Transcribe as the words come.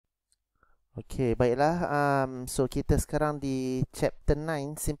Okay, baiklah. So kita sekarang di chapter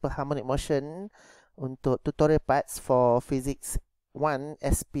 9, Simple Harmonic Motion, untuk tutorial parts for Physics 1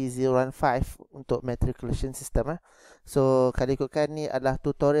 SP015 untuk matriculation system. So kali ikutkan ni adalah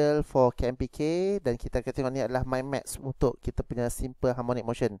tutorial for KMPk, dan kita akan tengok ni adalah mind maps untuk kita punya Simple Harmonic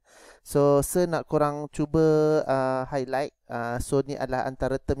Motion. So nak korang cuba highlight. So ni adalah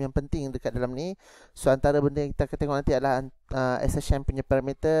antara term yang penting dekat dalam ni. So antara benda yang kita akan tengok nanti adalah SHM punya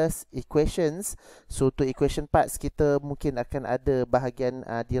parameters, equations. So untuk equation parts, kita mungkin akan ada bahagian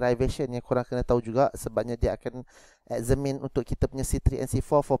derivation yang korang kena tahu juga, sebabnya dia akan examine untuk kita punya C3 and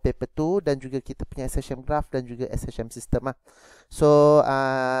C4 for paper 2, dan juga kita punya SHM graph dan juga SHM system. So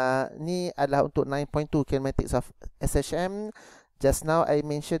ni adalah untuk 9.2 Kinematics of SHM. Just now I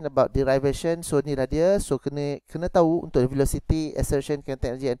mentioned about derivation. So ni lah dia. So kena tahu untuk velocity, acceleration,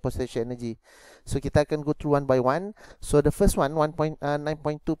 kinetic energy and potential energy. So kita akan go through one by one. So the first one, 9.2.1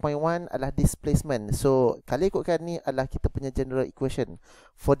 adalah displacement. So kali ikutkan ni adalah kita punya general equation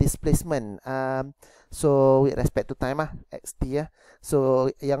for displacement. So with respect to time xt . So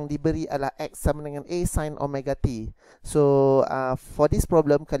yang diberi adalah x sama dengan a sin omega t. So for this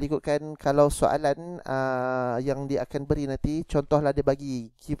problem, kali ikutkan kalau soalan yang dia akan beri nanti, contohlah dia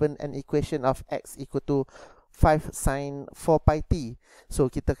bagi given an equation of x equal to 5 sin 4 pi t.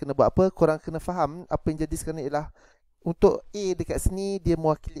 So kita kena buat apa? Korang kena faham apa yang jadi sekarang ni ialah untuk a dekat sini dia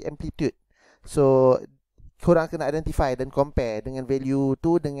mewakili amplitude. So korang kena identify dan compare dengan value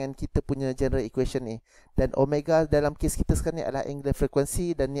tu dengan kita punya general equation ni. Dan omega dalam kes kita sekarang ni adalah angular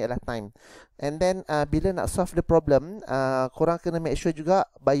frequency, dan ni adalah time. And then bila nak solve the problem, korang kena make sure juga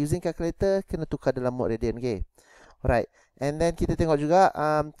by using calculator kena tukar dalam mode radian. Okay, alright. And then kita tengok juga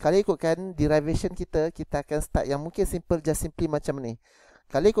kali ikutkan derivation kita akan start yang mungkin simple, just simply macam ni.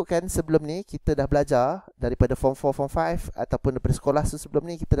 Kali ikutkan sebelum ni kita dah belajar daripada form 4, form 5 ataupun daripada sekolah sebelum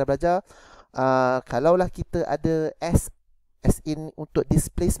ni kita dah belajar kalaulah kita ada S as in untuk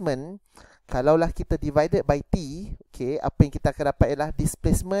displacement, kalaulah kita divided by T, okay, apa yang kita akan dapat ialah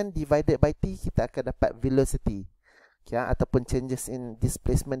displacement divided by T, kita akan dapat velocity. Okay, ataupun changes in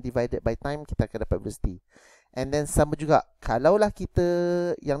displacement divided by time, kita akan dapat velocity. And then sama juga kalaulah kita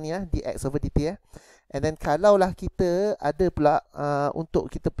yang ni dx over dt . And then kalaulah kita ada pula untuk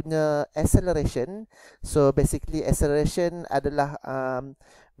kita punya acceleration. So basically acceleration adalah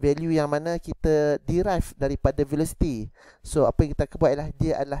value yang mana kita derive daripada velocity. So apa yang kita akan buat ialah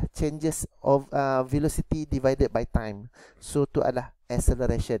dia adalah changes of velocity divided by time. So tu adalah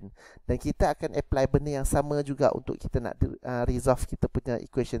acceleration. Dan kita akan apply benda yang sama juga untuk kita nak resolve kita punya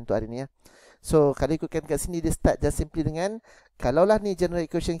equation tu hari ni . So kalau ikutkan kat sini dia start just simply dengan kalaulah ni general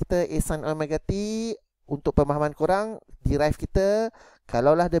equation kita a sin omega t. Untuk pemahaman korang, derive kita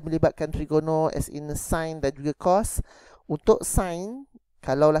kalaulah dia melibatkan trigono as in sin dan juga cos. Untuk sin,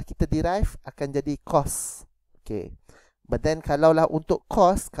 kalaulah kita derive akan jadi cos. Okay. But then kalaulah untuk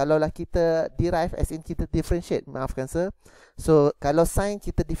cos, kalaulah kita derive as in kita differentiate, maafkan sir. So kalau sin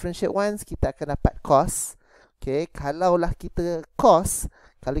kita differentiate once, kita akan dapat cos. Okay. Kalaulah kita cos,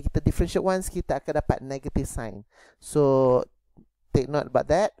 kalau kita differentiate once, kita akan dapat negative sin. So take note about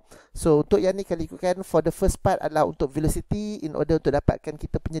that. So untuk yang ni kali ikutkan for the first part adalah untuk velocity. In order untuk dapatkan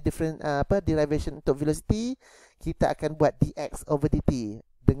kita punya different derivation untuk velocity, kita akan buat dx over dt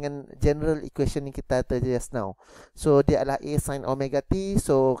dengan general equation yang kita ada just now. So dia adalah a sin omega t.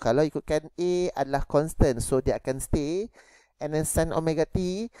 So kalau ikutkan a adalah constant, so dia akan stay. And then sin omega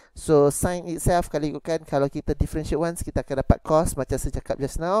t, so sin itself kali ikutkan kalau kita differentiate once, kita akan dapat cos macam saya cakap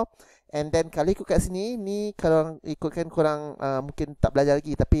just now. And then kalau ikut kat sini, ni kalau ikutkan korang mungkin tak belajar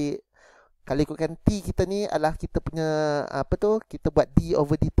lagi, tapi kalau ikutkan t kita ni adalah kita punya apa tu, kita buat d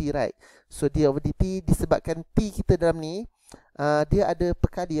over dt, right? So d over dt disebabkan t kita dalam ni dia ada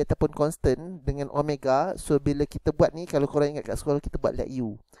perkali ataupun constant dengan omega. So bila kita buat ni, kalau korang ingat kat sekolah kita buat let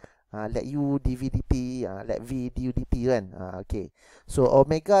u. Let u dv dt, let v du dt kan. Okay. So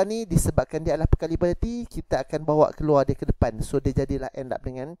omega ni disebabkan dia adalah perkali pada t, kita akan bawa keluar dia ke depan. So dia jadilah end up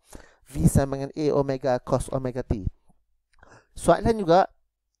dengan v sama dengan a omega cos omega t. Soalan juga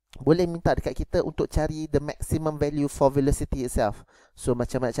boleh minta dekat kita untuk cari the maximum value for velocity itself. So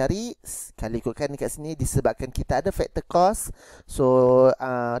macam mana cari? Kalau ikutkan dekat sini, disebabkan kita ada factor cos, so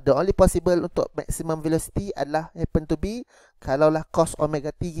the only possible untuk maximum velocity adalah happen to be kalaulah cos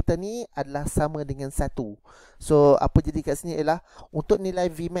omega t kita ni adalah sama dengan 1. So apa jadi kat sini ialah untuk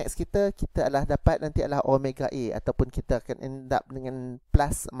nilai Vmax kita adalah dapat nanti adalah omega a, ataupun kita akan end up dengan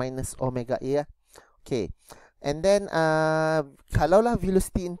plus minus omega a . Okay. And then kalaulah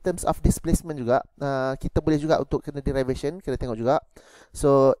velocity in terms of displacement juga, kita boleh juga untuk kena derivation, kena tengok juga.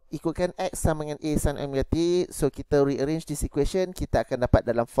 So ikutkan X sama dengan A sin omega t. So kita rearrange this equation, kita akan dapat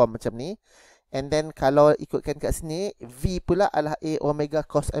dalam form macam ni. And then kalau ikutkan kat sini, V pula adalah A omega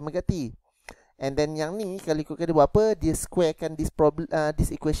cos omega t. And then yang ni kalau ikutkan dia buat apa, dia squarekan this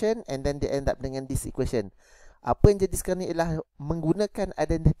equation, and then dia end up dengan this equation. Apa yang jadi sekarang ni ialah menggunakan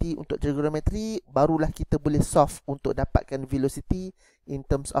identity untuk trigonometry, barulah kita boleh solve untuk dapatkan velocity in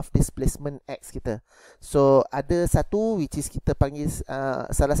terms of displacement X kita. So ada satu which is kita panggil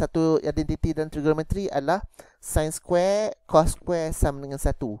salah satu identity dalam trigonometry adalah sin square cos square sama dengan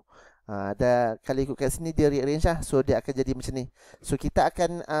 1. Kalau ikut kat sini dia rearrange lah. So dia akan jadi macam ni. So kita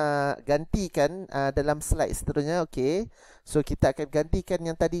akan gantikan dalam slide seterusnya. Okay, so kita akan gantikan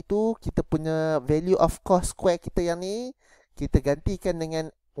yang tadi tu, kita punya value of cos square kita yang ni, kita gantikan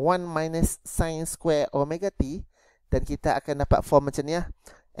dengan 1 minus sin square omega t, dan kita akan dapat form macam ni lah.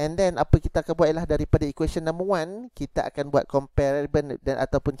 And then apa kita akan buat ialah daripada equation number 1, kita akan buat comparison dan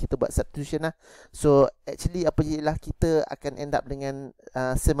ataupun kita buat substitution lah. So actually apa ialah kita akan end up dengan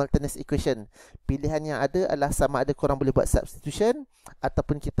simultaneous equation. Pilihan yang ada adalah sama ada korang boleh buat substitution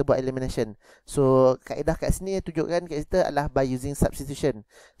ataupun kita buat elimination. So kaedah kat sini tunjukkan kat kita adalah by using substitution.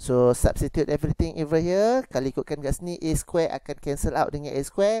 So substitute everything over here. Kalau ikutkan kat sini, A square akan cancel out dengan A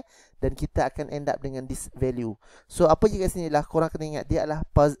square, dan kita akan end up dengan this value. So apa je kat sini lah, korang kena ingat dia adalah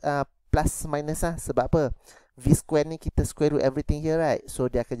plus minus lah. Sebab apa? V square ni kita square root everything here, right? So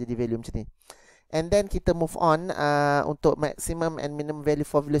dia akan jadi value macam ni. And then kita move on untuk maximum and minimum value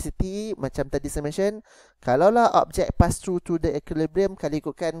for velocity. Macam tadi saya mention, kalaulah object pass through to the equilibrium, kalau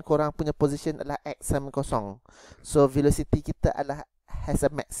ikutkan korang punya position adalah X sama kosong, so velocity kita adalah has a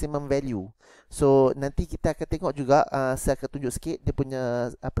maximum value. So nanti kita akan tengok juga, saya akan tunjuk sikit dia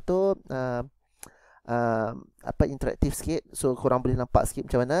punya apa tu interaktif sikit, so korang boleh nampak sikit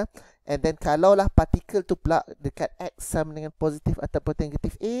macam mana. And then kalaulah particle tu pula dekat X sama dengan positif ataupun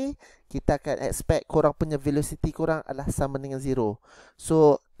negatif A, kita akan expect korang punya velocity korang adalah sama dengan 0.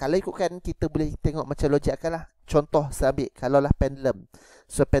 So kalau ikutkan, kita boleh tengok macam logik akal lah. Contoh saya ambil, kalaulah pendulum.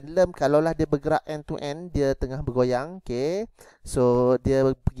 So pendulum kalaulah dia bergerak end to end, dia tengah bergoyang, okay, so dia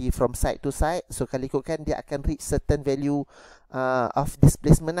pergi from side to side. So kalau ikutkan, dia akan reach certain value of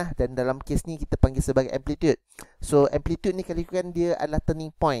displacement lah, dan dalam case ni kita panggil sebagai amplitude. So amplitude ni kalau ikutkan dia adalah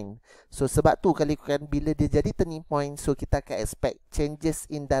turning point. So sebab tu kalau ikutkan, bila dia jadi turning point, so kita akan expect changes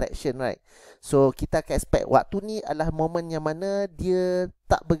in direction, right? So kita akan expect waktu ni adalah momen yang mana dia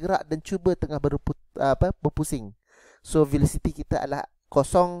tak bergerak dan cuba tengah berpusing. So velocity kita adalah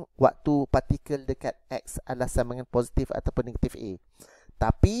kosong waktu partikel dekat X adalah sama dengan positif ataupun negatif A.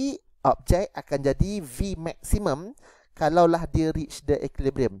 Tapi objek akan jadi V maximum kalaulah dia reach the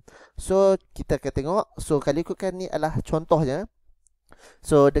equilibrium. So kita akan tengok. So kalau ikutkan, ni adalah contohnya.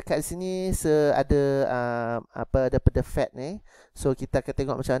 So dekat sini ada daripada fat ni. So kita akan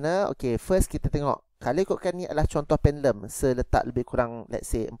tengok macam mana. Okay, first kita tengok, kalau ikutkan ni adalah contoh pendulum seletak lebih kurang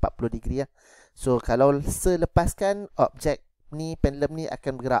let's say 40 degree lah. So kalau selepaskan, objek ni, pendulum ni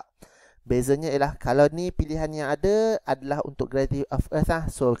akan bergerak. Bezanya ialah kalau ni pilihan yang ada adalah untuk gravity of earth lah.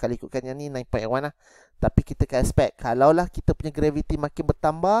 So kalau ikutkan yang ni 9.1 lah. Tapi kita akan expect kalaulah kita punya gravity makin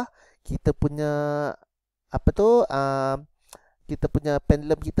bertambah, kita punya kita punya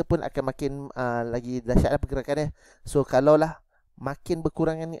pendulum kita pun akan makin lagi dahsyat lah pergerakannya. So kalaulah makin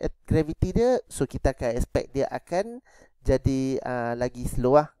berkurangan gravity dia, so kita akan expect dia akan jadi lagi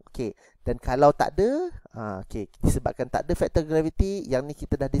slow lah. Okay. Dan kalau tak ada, disebabkan tak ada factor gravity, yang ni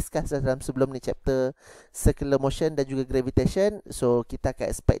kita dah discuss dalam sebelum ni chapter circular motion dan juga gravitation. So kita akan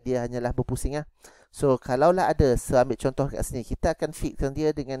expect dia hanyalah berpusing lah. So kalaulah ada, ambil contoh kat sini, kita akan fixkan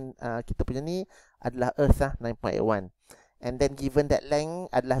dia dengan kita punya ni adalah earth lah, 9.81. And then given that length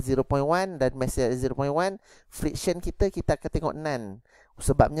adalah 0.1 dan mass adalah 0.1, friction kita akan tengok none.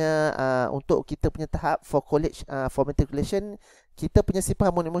 Sebabnya untuk kita punya tahap for college for matriculation, kita punya simple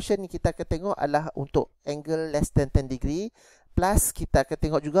harmonic motion ni kita akan tengok adalah untuk angle less than 10 degree. Plus kita akan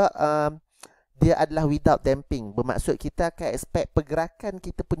tengok juga dia adalah without damping. Bermaksud kita akan expect pergerakan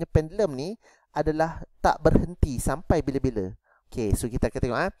kita punya pendulum ni adalah tak berhenti sampai bila-bila. Okay, so kita akan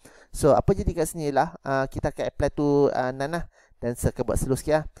tengok So apa jadi kat sini ialah kita akan apply tu nanah, dan saya akan buat slow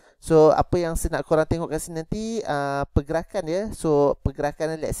sikit lah. So apa yang saya nak korang tengok kat sini nanti, pergerakan dia. So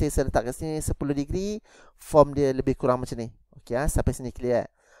pergerakan let's say saya letak kat sini 10 degree, form dia lebih kurang macam ni. Okay, sampai sini clear.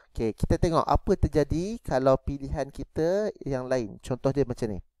 Okay, kita tengok apa terjadi kalau pilihan kita yang lain. Contoh dia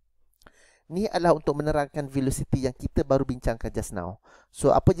macam ni. Ni adalah untuk menerangkan velocity yang kita baru bincangkan just now.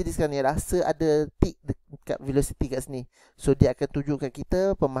 So apa jadi sekarang ni adalah ada tick dekat velocity kat sini. So dia akan tunjukkan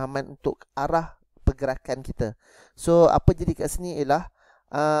kita pemahaman untuk arah pergerakan kita. So apa jadi kat sini ialah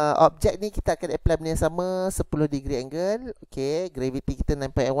objek ni kita akan apply benda yang sama, 10 degree angle. Okay, gravity kita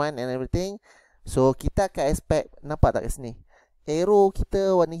 9.1 and everything. So kita akan expect, nampak tak kat sini, arrow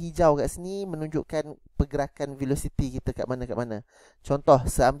kita warna hijau kat sini menunjukkan pergerakan velocity kita kat mana. Contoh,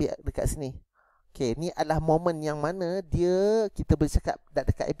 saya ambil dekat sini. Okay, ni adalah momen yang mana dia, kita boleh cakap dah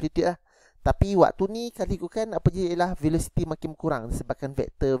dekat amplitude lah. Tapi waktu ni kalau ikutkan apa je ialah velocity makin kurang disebabkan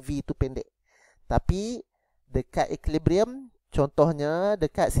vektor V tu pendek. Tapi dekat equilibrium, contohnya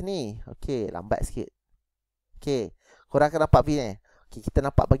dekat sini. Okay, lambat sikit. Okay, korang akan nampak V ni. Okay, kita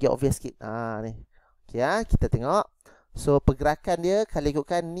nampak bagi obvious sikit. Ni. Okay, kita tengok. So pergerakan dia kalau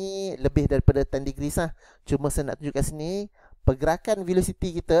ikutkan ni lebih daripada 10 degrees lah. Cuma saya nak tunjuk kat sini, pergerakan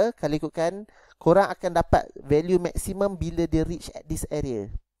velocity kita kalau ikutkan, korang akan dapat value maksimum bila dia reach at this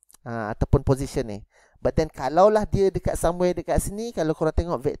area, ataupun position ni. But then kalaulah dia dekat somewhere dekat sini, kalau korang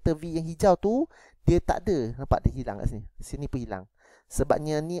tengok vektor V yang hijau tu, dia tak ada. Nampak dia hilang kat sini. Sini pun hilang.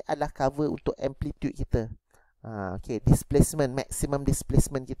 Sebabnya ni adalah cover untuk amplitude kita. Okay, displacement, maximum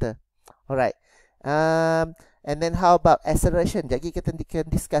displacement kita. Alright. And then how about acceleration? Jadi kita akan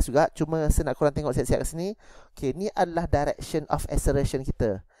discuss juga. Cuma saya nak korang tengok siap-siap kat sini. Okay, ni adalah direction of acceleration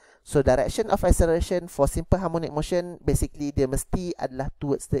kita. So direction of acceleration for simple harmonic motion, basically dia mesti adalah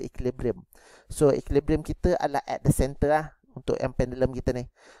towards the equilibrium. So equilibrium kita adalah at the center lah untuk yang pendulum kita ni.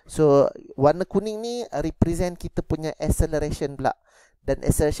 So warna kuning ni represent kita punya acceleration pula. Dan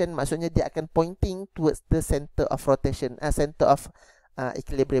acceleration maksudnya dia akan pointing towards the center of rotation, center of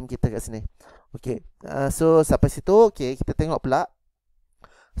equilibrium kita kat sini. Okay, so sampai situ. Okay, kita tengok pula.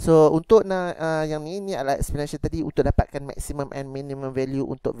 So untuk yang ni adalah explanation tadi untuk dapatkan maximum and minimum value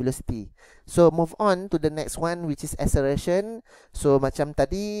untuk velocity. So move on to the next one, which is acceleration. So macam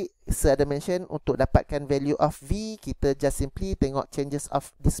tadi saya ada mention, untuk dapatkan value of V, kita just simply tengok changes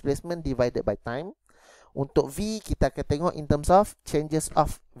of displacement divided by time. Untuk V, kita akan tengok in terms of changes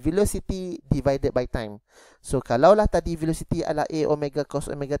of velocity divided by time. So kalaulah tadi velocity adalah A omega cos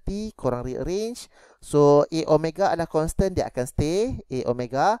omega T, korang rearrange. So A omega adalah constant, dia akan stay A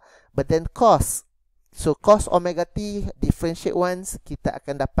omega. But then cos, so cos omega T differentiate once, kita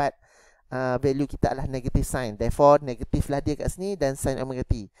akan dapat value kita adalah negative sign. Therefore negative lah dia kat sini, dan sin omega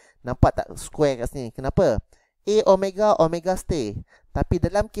T. Nampak tak square kat sini? Kenapa? A omega, omega stay. Tapi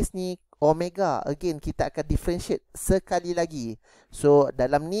dalam kes ni omega, again kita akan differentiate sekali lagi. So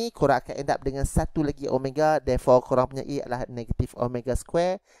dalam ni korang akan end up dengan satu lagi omega. Therefore korang punya A adalah negative omega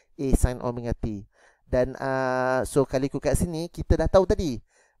square A sin omega T. Dan so kalau ikut kat sini, kita dah tahu tadi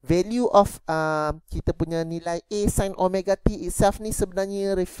value of kita punya nilai A sin omega T itself ni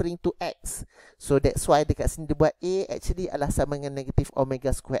sebenarnya referring to X. So that's why dekat sini dia buat A actually adalah sama dengan negative omega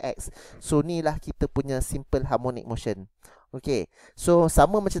square X. So ni lah kita punya simple harmonic motion. Okay, so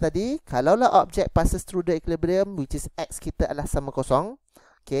sama macam tadi, kalaulah objek passes through the equilibrium, which is X kita adalah sama kosong.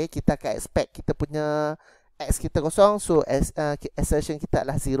 Okay, kita akan expect kita punya X kita kosong. So acceleration kita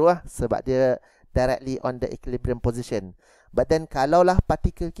adalah 0 lah, sebab dia directly on the equilibrium position. But then kalaulah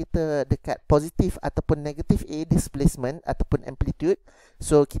partikel kita dekat positif ataupun negatif A displacement ataupun amplitude,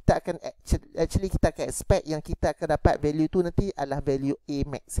 so kita akan actually kita akan expect yang kita akan dapat value tu nanti adalah value A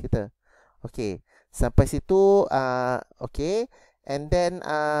max kita. Okay, sampai situ. Okay, and then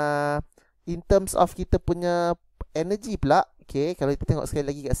in terms of kita punya energy pula. Okay, kalau kita tengok sekali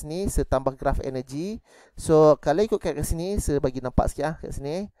lagi kat sini, saya tambah graf energy. So kalau ikutkan kat sini, saya bagi nampak sikit lah kat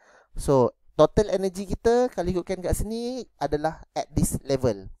sini. So total energy kita kalau ikutkan kat sini adalah at this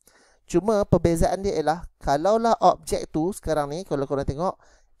level. Cuma perbezaan dia ialah, kalaulah objek tu sekarang ni, kalau korang tengok,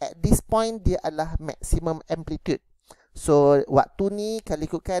 at this point dia adalah maximum amplitude. So waktu ni kalau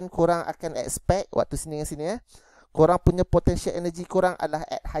ikutkan, korang akan expect waktu sini dengan sini korang punya potential energy korang adalah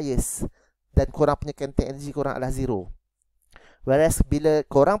at highest, dan korang punya kinetic energy korang adalah 0. Whereas bila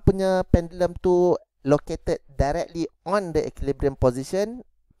korang punya pendulum tu located directly on the equilibrium position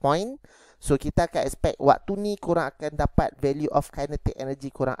point, so kita akan expect waktu ni korang akan dapat value of kinetic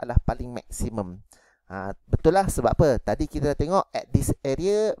energy korang adalah paling maksimum. Betul lah, sebab apa? Tadi kita dah tengok at this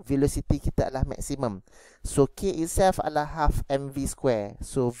area velocity kita adalah maximum. So K itself adalah half mv square.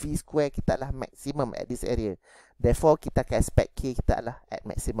 So V square kita adalah maximum at this area. Therefore kita akan expect K kita adalah at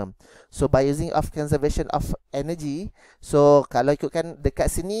maximum. So by using of conservation of energy, so kalau ikutkan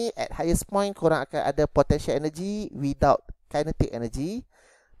dekat sini at highest point korang akan ada potential energy without kinetic energy.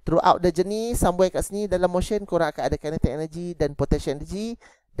 Throughout the journey somewhere kat sini dalam motion, korang akan ada kinetic energy dan potential energy.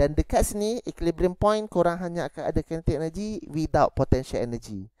 Dan dekat sini equilibrium point, korang hanya akan ada kinetic energy without potential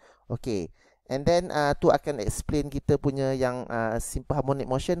energy. Okay, and then tu akan explain kita punya yang simple harmonic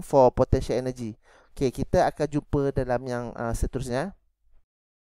motion for potential energy. Okay, kita akan jumpa dalam yang seterusnya.